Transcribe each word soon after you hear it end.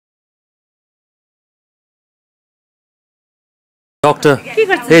Doctor.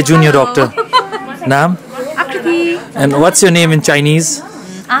 Hey, junior doctor. Naam? Akriti. And what's your name in Chinese?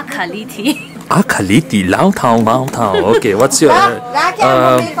 Akhaliti. Akhaliti. Lao Tao, Lao Tao. Okay, what's your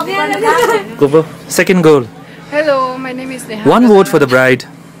second goal? Hello, my name is Neha. One vote for the bride.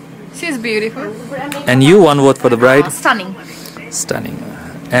 She's beautiful. And you, one vote for the bride? Stunning. Stunning.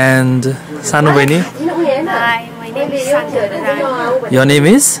 And Sanu Baini? Hi, my name is Santapuram. Your name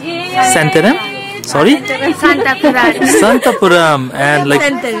is? Santaram? Sorry? Santapuram. Santapuram. And like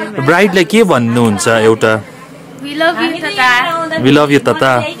bride like ke भन्नुहुन्छ एउटा? We love you, Tata. We love you,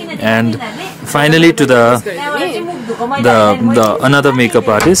 Tata. And finally to the another makeup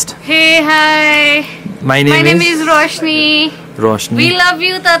artist. Hey, hi. My name is Roshni. Roshni. We love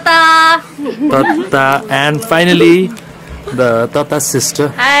you, Tata. Tata. And finally the Tata's sister.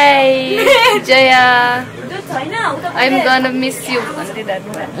 Hi, Jaya. I'm gonna miss you.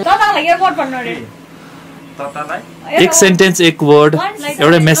 एक sentence एक word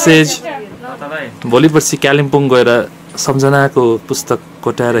एउटा message भोलि पर्सि कालिम्पोङ गएर सम्झनाको पुस्तक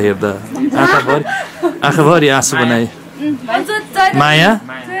कोट्याएर हेर्दा आँखाभरि आँसु बनाए माया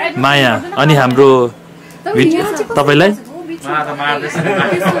माया अनि हाम्रो तपाईलाई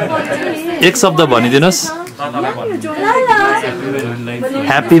एक शब्द भनिदिनुस्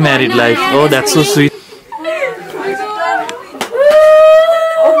happy married life oh that's so sweet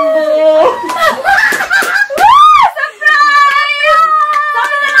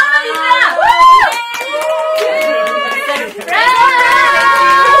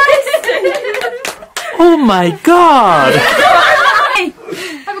Oh my God!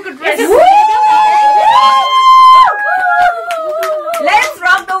 Have a good rest. Let's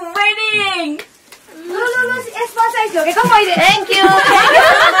rock the wedding. Thank you.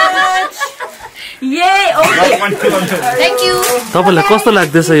 Yay! Okay. Thank you. तपाईलाई कस्तो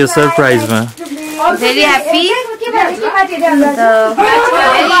लाग्दैछ यो सरप्राइजमा? Very happy. Very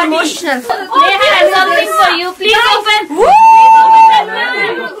emotional. They have something for you. Please open.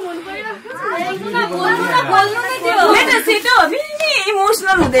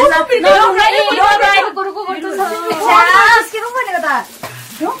 Emotional हुँदैछ.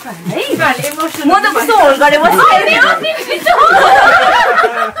 म त कस्तो hold गरे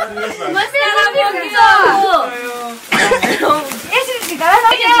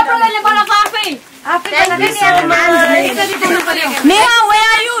Neha, where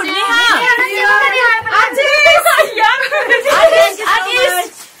are you? Neha.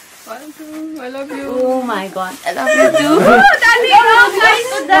 I love you. Oh my God, I love you too.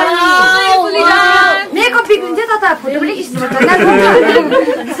 Makeup बिग्रिन्छ त फोटो पनि खिच्नुपर्छ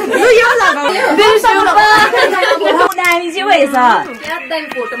नानी चाहिँ भएछ एकदम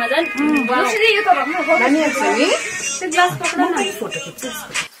फोटोमा झन् यसरी यो त भन्न भनिहाल्छ नि त्यो ग्लास पक्रा न फोटो खिच्छ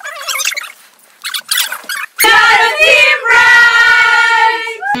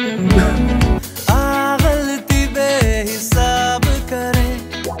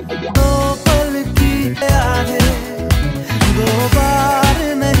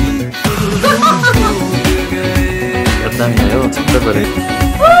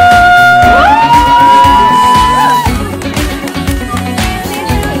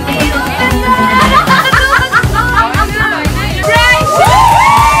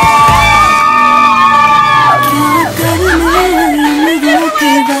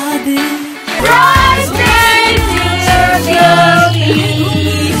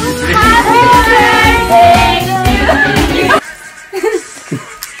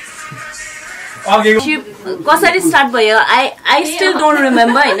कसरी स्टार्ट भयो आई स्टिल डोन्ट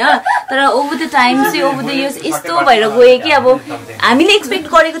रिमेम्बर हैन तर ओभर द टाइम चाहिँ ओभर द इयर्स यस्तो भएर गयो कि अब हामीले एक्सपेक्ट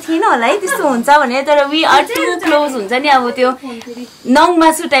गरेको थिएन होला है त्यस्तो हुन्छ भने तर वी आर टु क्लोज हुन्छ नि अब त्यो नङ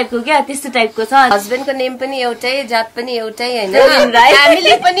मासु टाइपको क्या त्यस्तो टाइपको छ हस्बेन्डको नेम पनि एउटै जात पनि एउटै हैन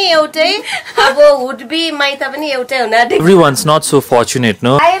फ्यामिली पनि एउटै अब वुड बी माइता पनि एउटै हुन Everyone's not so fortunate,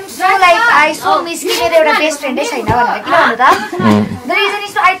 no? I am so like I so miss कि मेरो एउटा बेस्ट फ्रेन्डै छैन भनेर किन भन्नु त The reason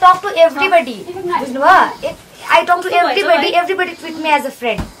is I talk to everybody बुझ्नुभयो I talk to everybody treat me as a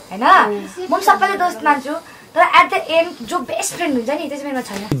friend हैन म सबैले दोस्त मान्छु तर at the end जो बेस्ट फ्रेन्ड हुन्छ नि त्यसमा मेरो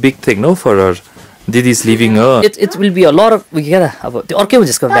छैन Big thing, no, for her. Didi's leaving her. It will be a lot of अब त्यो अर्कै हुन्छ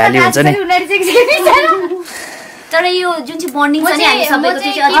यसको भ्याल्यु हुन्छ नि तर यो जुन चाहिँ बन्डिङ छ नि हामी सबैको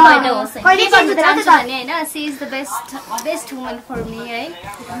त्यो चाहिँ अझै बढ्दै होस् कहिले गर्नु चाहन्छु भने हैन C is the best woman for me है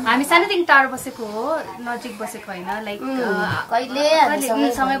हामी सानैदेखि टाढो बसेको हो नजिक बसेको हैन लाइक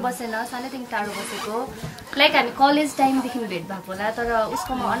कहिले सँगै बसेन सानैदेखि टाढो बसेको लाइक हामी कलेज टाइमदेखि भेट भएको होला तर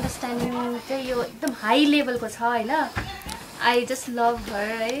उसको अन्डरस्ट्यान्डिङ चाहिँ यो एकदम हाई लेभलको छ हैन आई जस्ट लभ हर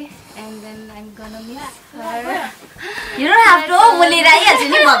है and then I'm gonna miss her. You don't have to बोलेर आइहाल्छु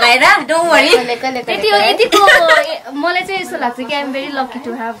नि भगाएर don't worry. यतिको मलाई चाहिँ यस्तो लाग्छ कि I'm very lucky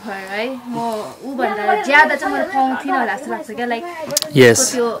to have her है. म उ भन्दा ज्यादा चाहिँ मैले पाउँथिन होला जस्तो लाग्छ के लाइक Yes.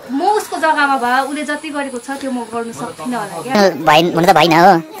 त्यो म उसको जग्गामा भए उले जति गरेको छ त्यो म गर्न सक्दिन होला के. भइन हुन त भइन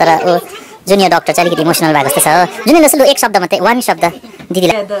हो तर ओ जुनियर डाक्टर चाहिँ अलिकति इमोसनल भएको जस्तो छ जुनियर नसलु एक शब्द मात्रै वान शब्द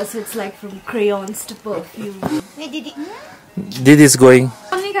दिदीलाई So it's like from crayons to perfume. Didi is going.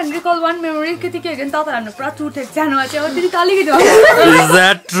 Only can recall one memory. Kiti ke again tata hamro pura chute janu ache aur didi tali ke Is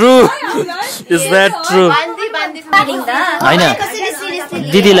that true? Is that true? हैन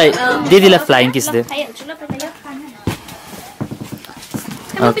दिदीलाई flying kiss they.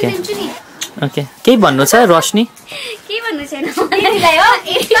 Okay okay केही भन्नु छ रोशनी? के भन्नु छैन दिदीलाई हो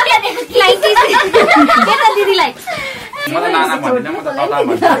फ्लाइङ के त दिदीलाई मलाई नाना भन्दिन म त तता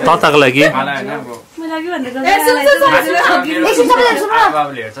भन्छु तताको लागि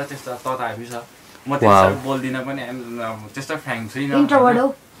बाबुले हेर्छ त्यस्तो तता हेभी छ म त्यस्तो बोल्दिन पनि त्यस्तो फ्र्याङ्क छुइनँ इन्ट्रोभर्ट हो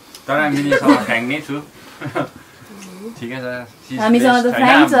तर मिनीसँग फ्र्याङ्क नै छु ठिकै छ हामीसँग त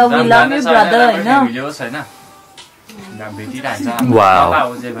फ्र्याङ्क छ we love you brother हैन भिडियोस हैन भेटिरहन्छ Wow.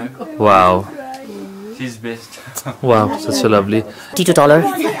 Wow. she's best Wow, such a lovely. Tito dollar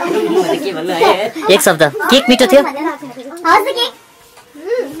एक शब्द केक मिठो थियो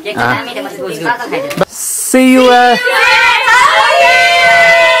See you.